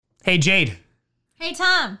Hey, Jade. Hey,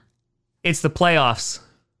 Tom. It's the playoffs.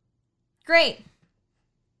 Great.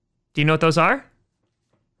 Do you know what those are?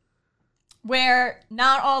 Where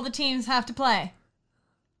not all the teams have to play.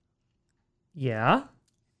 Yeah.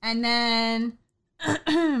 And then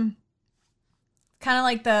kind of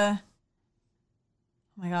like the, oh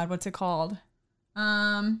my God, what's it called?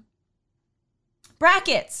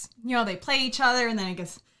 Brackets. You know, they play each other and then it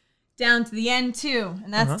gets down to the end too.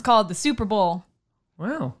 And that's called the Super Bowl.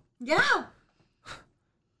 Wow. Yeah.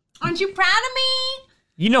 Aren't you proud of me?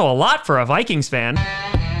 You know a lot for a Vikings fan.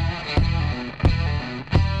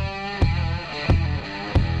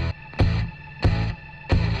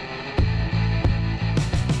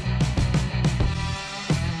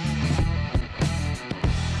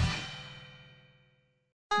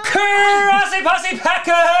 Crossy Posse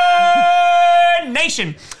Packer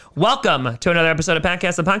Nation. Welcome to another episode of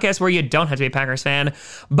Packcast, the podcast where you don't have to be a Packers fan,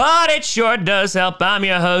 but it sure does help. I'm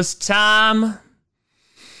your host, Tom.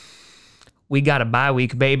 We got a bye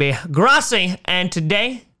week, baby. Grossi, and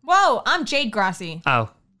today... Whoa, I'm Jade Grossi. Oh,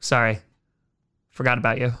 sorry. Forgot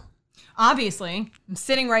about you. Obviously. I'm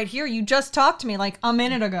sitting right here. You just talked to me like a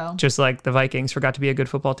minute ago. Just like the Vikings forgot to be a good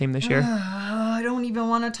football team this year. I don't even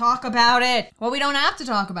want to talk about it. Well, we don't have to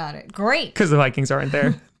talk about it. Great. Because the Vikings aren't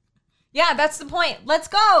there. Yeah, that's the point. Let's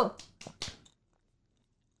go.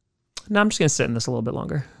 No, I'm just going to sit in this a little bit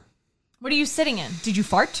longer. What are you sitting in? Did you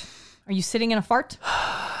fart? Are you sitting in a fart?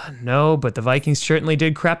 No, but the Vikings certainly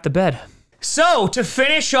did crap the bed. So, to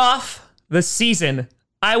finish off the season,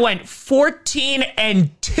 I went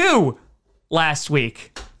 14-2 last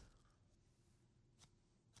week.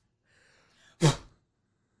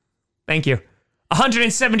 Thank you.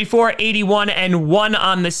 174, 81, and 1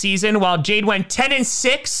 on the season, while Jade went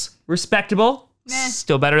 10-6, respectable. Meh.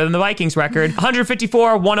 Still better than the Vikings record.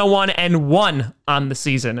 154, 101, and 1 on the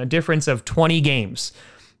season, a difference of 20 games.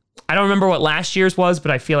 I don't remember what last year's was,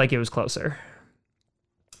 but I feel like it was closer.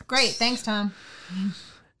 Great. Thanks, Tom.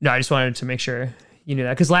 No, I just wanted to make sure you knew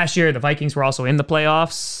that. Because last year, the Vikings were also in the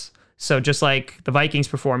playoffs. So just like the Vikings'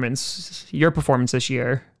 performance, your performance this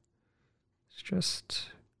year, it's just...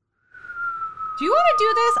 Do you want to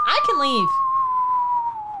do this? I can leave.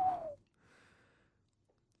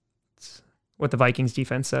 What the Vikings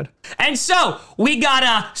defense said. And so we got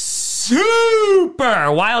a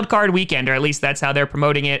super wild card weekend, or at least that's how they're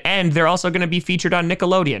promoting it. And they're also going to be featured on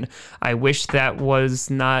Nickelodeon. I wish that was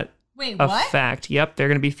not a fact. Yep, they're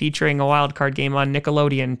going to be featuring a wild card game on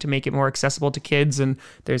Nickelodeon to make it more accessible to kids. And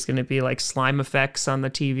there's going to be like slime effects on the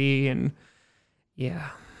TV. And yeah.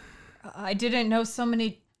 I didn't know so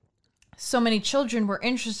many children were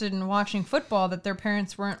interested in watching football that their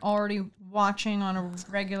parents weren't already watching on a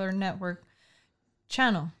regular network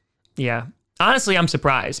channel. Yeah. Honestly, I'm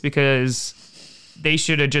surprised because they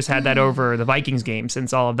should have just had that over the Vikings game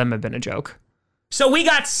since all of them have been a joke. So we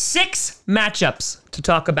got 6 matchups to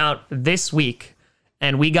talk about this week,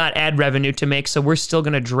 and we got ad revenue to make, so we're still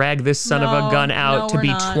going to drag this son of a gun out to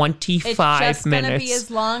be 25 it's just minutes. Going to be as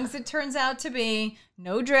long as it turns out to be.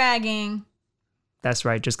 No dragging. That's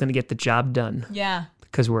right. Just going to get the job done. Yeah.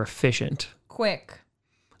 Because we're efficient. Quick.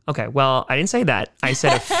 Okay, well, I didn't say that. I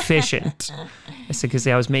said efficient. I said because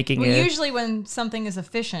I was making it. Usually when something is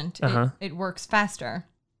efficient, it works faster.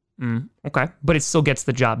 Okay, but it still gets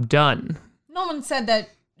the job done. No one said that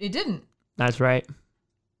it didn't. That's right.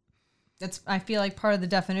 That's, I feel like, part of the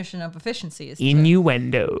definition of efficiency is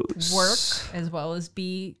innuendos. Work as well as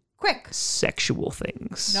be quick. Sexual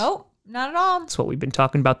things. Nope, not at all. That's what we've been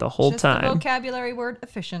talking about the whole time. The vocabulary word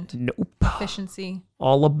efficient. Nope. Efficiency.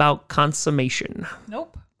 All about consummation.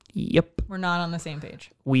 Nope. Yep. We're not on the same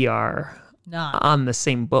page. We are not on the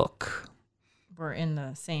same book. We're in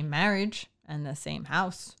the same marriage and the same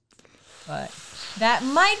house. But that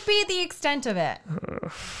might be the extent of it.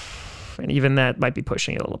 And even that might be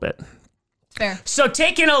pushing it a little bit. Fair. So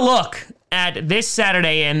taking a look at this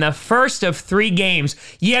Saturday in the first of 3 games,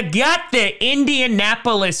 you got the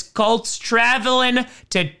Indianapolis Colts traveling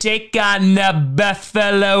to take on the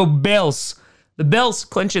Buffalo Bills. The Bills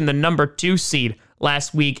clinching the number 2 seed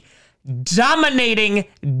last week, dominating,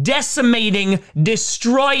 decimating,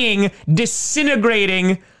 destroying,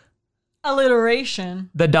 disintegrating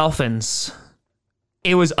alliteration the Dolphins.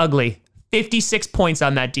 It was ugly. 56 points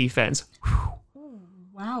on that defense. Ooh,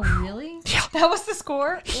 wow, really? Yeah. That was the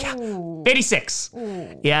score? Yeah. Ooh. 86.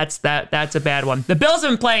 Ooh. Yeah, that's a bad one. The Bills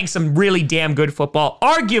have been playing some really damn good football.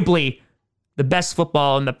 Arguably the best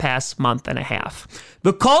football in the past month and a half.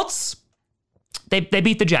 The Colts, they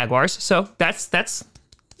beat the Jaguars, so that's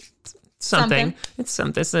something. It's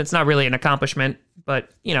something. It's not really an accomplishment, but,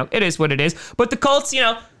 you know, it is what it is. But the Colts, you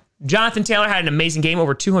know, Jonathan Taylor had an amazing game,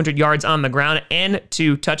 over 200 yards on the ground and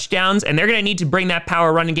 2 touchdowns, and they're going to need to bring that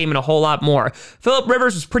power running game in a whole lot more. Phillip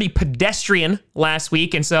Rivers was pretty pedestrian last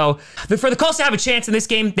week, and so for the Colts to have a chance in this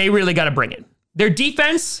game, they really got to bring it. Their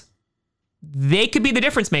defense, they could be the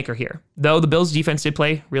difference maker here, though the Bills' defense did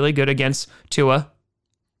play really good against Tua.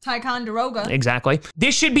 Ticonderoga. Exactly.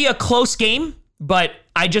 This should be a close game, but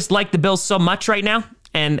I just like the Bills so much right now.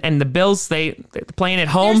 And the Bills, they're playing at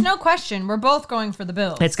home. There's no question. We're both going for the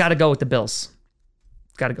Bills. It's got to go with the Bills.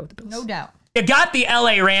 Got to go with the Bills. No doubt. You got the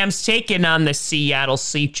LA Rams taking on the Seattle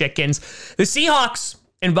Sea Chickens. The Seahawks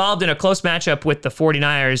involved in a close matchup with the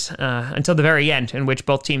 49ers until the very end, in which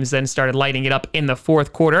both teams then started lighting it up in the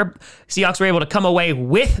fourth quarter. Seahawks were able to come away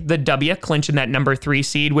with the W, clinching that number 3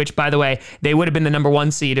 seed, which, by the way, they would have been the number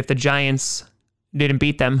 1 seed if the Giants didn't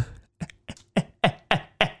beat them.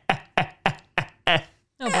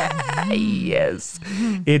 Okay. Yes,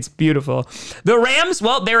 it's beautiful. The Rams,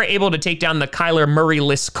 well, they were able to take down the Kyler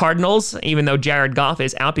Murray-less Cardinals, even though Jared Goff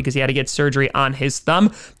is out because he had to get surgery on his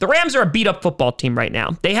thumb. The Rams are a beat-up football team right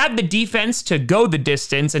now. They have the defense to go the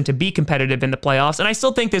distance and to be competitive in the playoffs, and I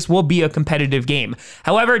still think this will be a competitive game.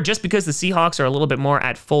 However, just because the Seahawks are a little bit more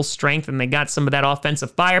at full strength and they got some of that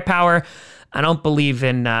offensive firepower, I don't believe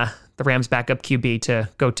in the Rams' backup QB to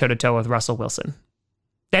go toe-to-toe with Russell Wilson.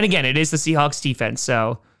 Then again, it is the Seahawks defense,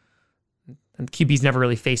 so and QBs never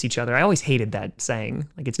really face each other. I always hated that saying.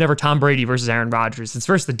 Like, it's never Tom Brady versus Aaron Rodgers. It's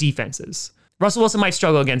versus the defenses. Russell Wilson might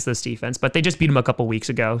struggle against this defense, but they just beat him a couple weeks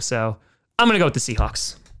ago, so I'm going to go with the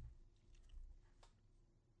Seahawks.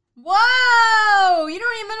 Whoa! You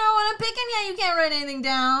don't even know what I'm picking yet. You can't write anything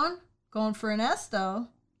down. Going for an S, though.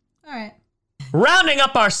 All right. Rounding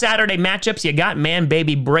up our Saturday matchups, you got man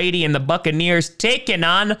baby Brady and the Buccaneers taking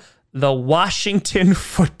on the Washington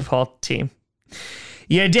football team.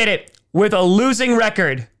 You did it with a losing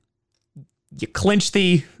record. You clinched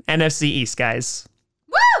the NFC East, guys.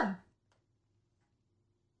 Woo!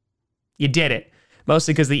 You did it.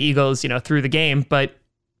 Mostly because the Eagles, threw the game, but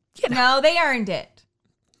No, they earned it.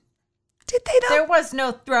 Did they though? There was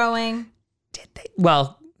no throwing. Did they?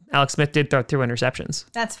 Well, Alex Smith did throw 2 interceptions.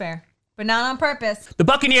 That's fair. But not on purpose. The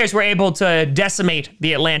Buccaneers were able to decimate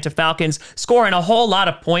the Atlanta Falcons, scoring a whole lot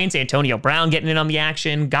of points. Antonio Brown getting in on the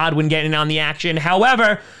action, Godwin getting in on the action.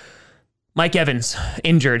 However, Mike Evans,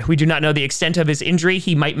 injured. We do not know the extent of his injury.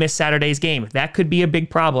 He might miss Saturday's game. That could be a big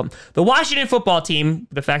problem. The Washington football team,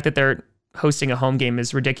 the fact that they're hosting a home game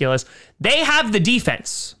is ridiculous. They have the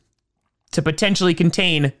defense to potentially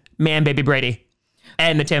contain man baby Brady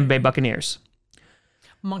and the Tampa Bay Buccaneers.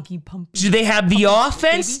 Monkey puppy. Do they have the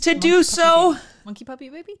offense to do so? Monkey puppy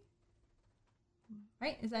baby?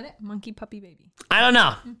 Right? Is that it? Monkey puppy baby. I don't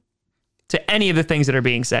know. To any of the things that are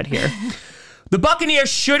being said here. The Buccaneers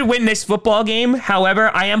should win this football game.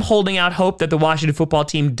 However, I am holding out hope that the Washington football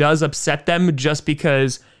team does upset them just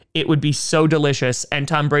because it would be so delicious. And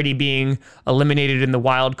Tom Brady being eliminated in the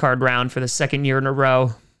wild card round for the 2nd year in a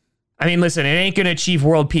row. I mean, listen, it ain't going to achieve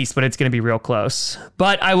world peace, but it's going to be real close.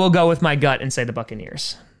 But I will go with my gut and say the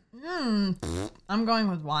Buccaneers. I'm going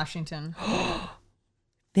with Washington.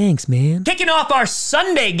 Thanks, man. Kicking off our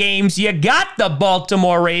Sunday games, you got the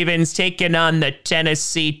Baltimore Ravens taking on the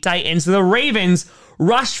Tennessee Titans. The Ravens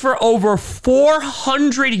rushed for over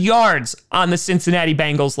 400 yards on the Cincinnati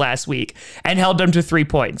Bengals last week and held them to 3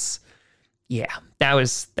 points. Yeah, that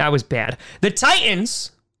was bad. The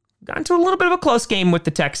Titans got into a little bit of a close game with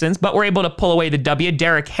the Texans, but were able to pull away the W.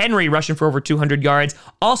 Derrick Henry rushing for over 200 yards,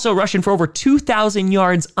 also rushing for over 2,000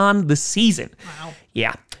 yards on the season. Wow.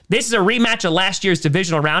 Yeah. This is a rematch of last year's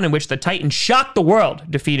divisional round in which the Titans shocked the world,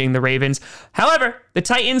 defeating the Ravens. However, the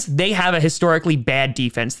Titans, they have a historically bad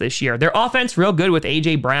defense this year. Their offense, real good with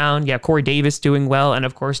A.J. Brown, Corey Davis doing well, and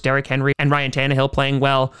of course, Derrick Henry and Ryan Tannehill playing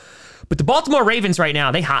well. But the Baltimore Ravens right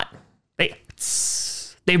now, they hot.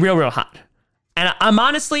 They real hot. And I'm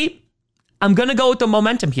going to go with the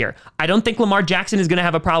momentum here. I don't think Lamar Jackson is going to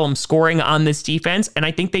have a problem scoring on this defense, and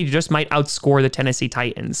I think they just might outscore the Tennessee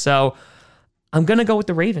Titans. So I'm going to go with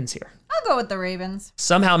the Ravens here. I'll go with the Ravens.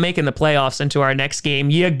 Somehow making the playoffs into our next game.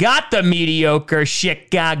 You got the mediocre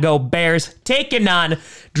Chicago Bears taking on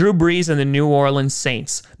Drew Brees and the New Orleans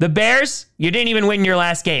Saints. The Bears, you didn't even win your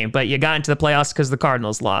last game, but you got into the playoffs because the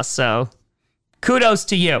Cardinals lost, so kudos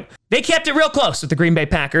to you. They kept it real close with the Green Bay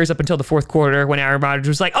Packers up until the fourth quarter when Aaron Rodgers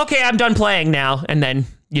was like, okay, I'm done playing now. And then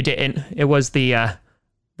you didn't. It was the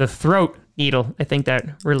throat needle, I think,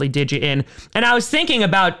 that really did you in. And I was thinking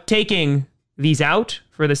about taking these out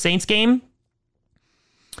for the Saints game,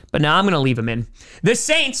 but now I'm going to leave them in. The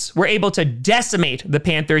Saints were able to decimate the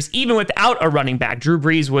Panthers even without a running back. Drew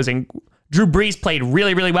Brees played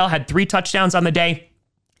really, really well, had 3 touchdowns on the day.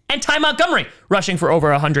 and Ty Montgomery rushing for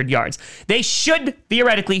over 100 yards. They should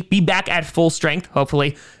theoretically be back at full strength,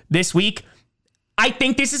 hopefully, this week. I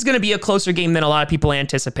think this is going to be a closer game than a lot of people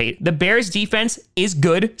anticipate. The Bears defense is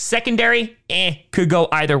good. Secondary, could go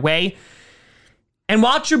either way. And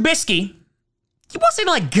while Trubisky, he wasn't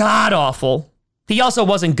like god awful, he also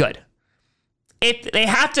wasn't good. If they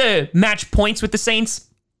have to match points with the Saints,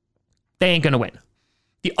 they ain't going to win.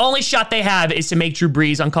 The only shot they have is to make Drew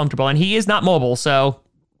Brees uncomfortable, and he is not mobile, so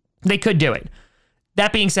they could do it.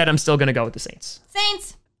 That being said, I'm still going to go with the Saints.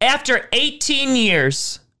 Saints. After 18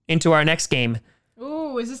 years into our next game,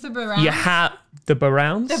 Ooh, is this the Browns? you have the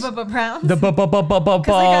Browns? The Browns? The Browns? The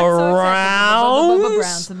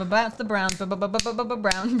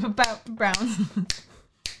Browns.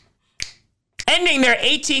 Ending their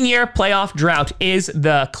 18-year playoff drought is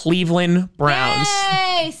the Cleveland Browns.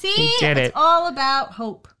 Yay! See? They did it. It's all about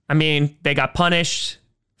hope. I mean, they got punished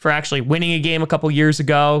for actually winning a game a couple years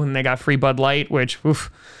ago, and they got free Bud Light, which,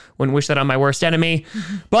 wouldn't wish that on my worst enemy.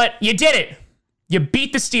 But you did it. You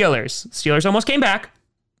beat the Steelers. Steelers almost came back,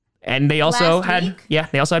 and they also had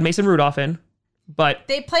Mason Rudolph in. But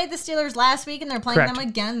they played the Steelers last week, and they're playing them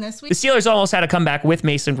again this week. The Steelers almost had a comeback with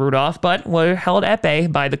Mason Rudolph, but were held at bay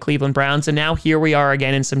by the Cleveland Browns, and now here we are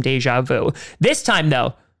again in some deja vu. This time,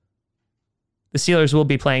 though, the Steelers will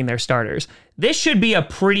be playing their starters. This should be a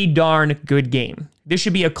pretty darn good game. This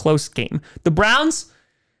should be a close game. The Browns,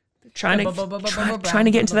 they're trying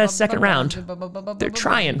to get into that second round. They're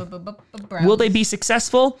trying. Will they be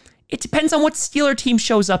successful? It depends on what Steeler team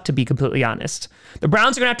shows up, to be completely honest. The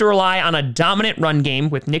Browns are going to have to rely on a dominant run game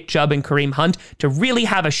with Nick Chubb and Kareem Hunt to really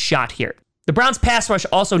have a shot here. The Browns pass rush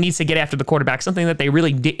also needs to get after the quarterback, something that they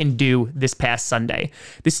really didn't do this past Sunday.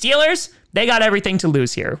 The Steelers, they got everything to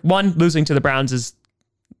lose here. One, losing to the Browns is,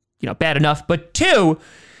 bad enough, but two,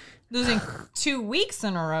 losing 2 weeks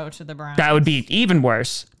in a row to the Browns. That would be even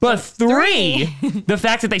worse. But three, the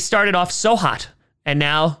fact that they started off so hot and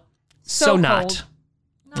now so not. Cold.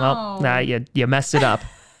 Well, you messed it up.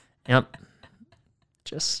 Yep.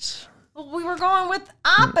 Well, we were going with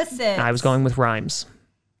opposites. I was going with rhymes.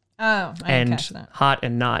 Oh, I didn't catch that. Hot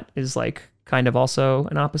and not is like kind of also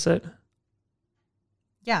an opposite.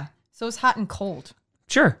 Yeah. So it's hot and cold.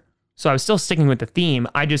 Sure. So I was still sticking with the theme.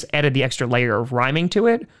 I just added the extra layer of rhyming to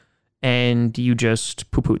it, and you just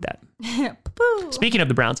poo-pooed that. Poo-poo. Speaking of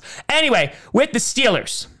the Browns. Anyway, with the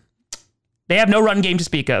Steelers, they have no run game to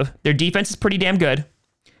speak of. Their defense is pretty damn good.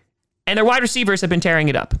 And their wide receivers have been tearing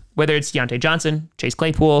it up, whether it's Deontay Johnson, Chase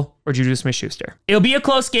Claypool, or Juju Smith-Schuster. It'll be a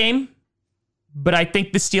close game, but I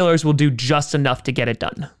think the Steelers will do just enough to get it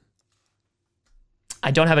done. I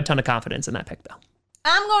don't have a ton of confidence in that pick, though.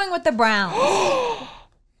 I'm going with the Browns.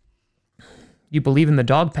 You believe in the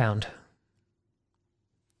dog pound.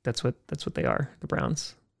 That's what they are, the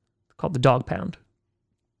Browns. They're called the dog pound.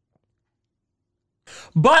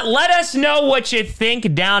 But let us know what you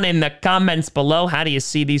think down in the comments below. How do you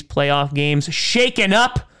see these playoff games shaking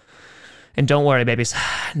up? And don't worry, babies.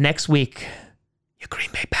 Next week, your Green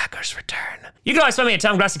Bay Packers return. You can always find me at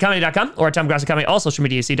TomGrassiComedy.com or at Tom Grassi Comedy, all social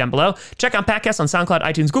media you see down below. Check out podcasts on SoundCloud,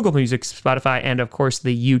 iTunes, Google Music, Spotify, and of course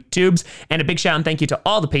the YouTubes. And a big shout and thank you to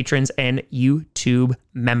all the patrons and YouTube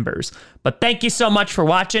members. But thank you so much for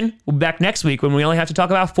watching. We'll be back next week when we only have to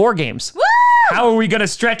talk about 4 games. Woo! How are we going to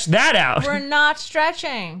stretch that out? We're not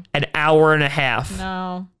stretching. An hour and a half.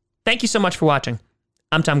 No. Thank you so much for watching.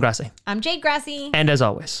 I'm Tom Grassi. I'm Jade Grassi. And as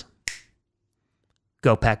always,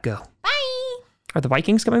 go Pack Go. Bye. Are the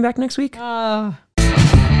Vikings coming back next week?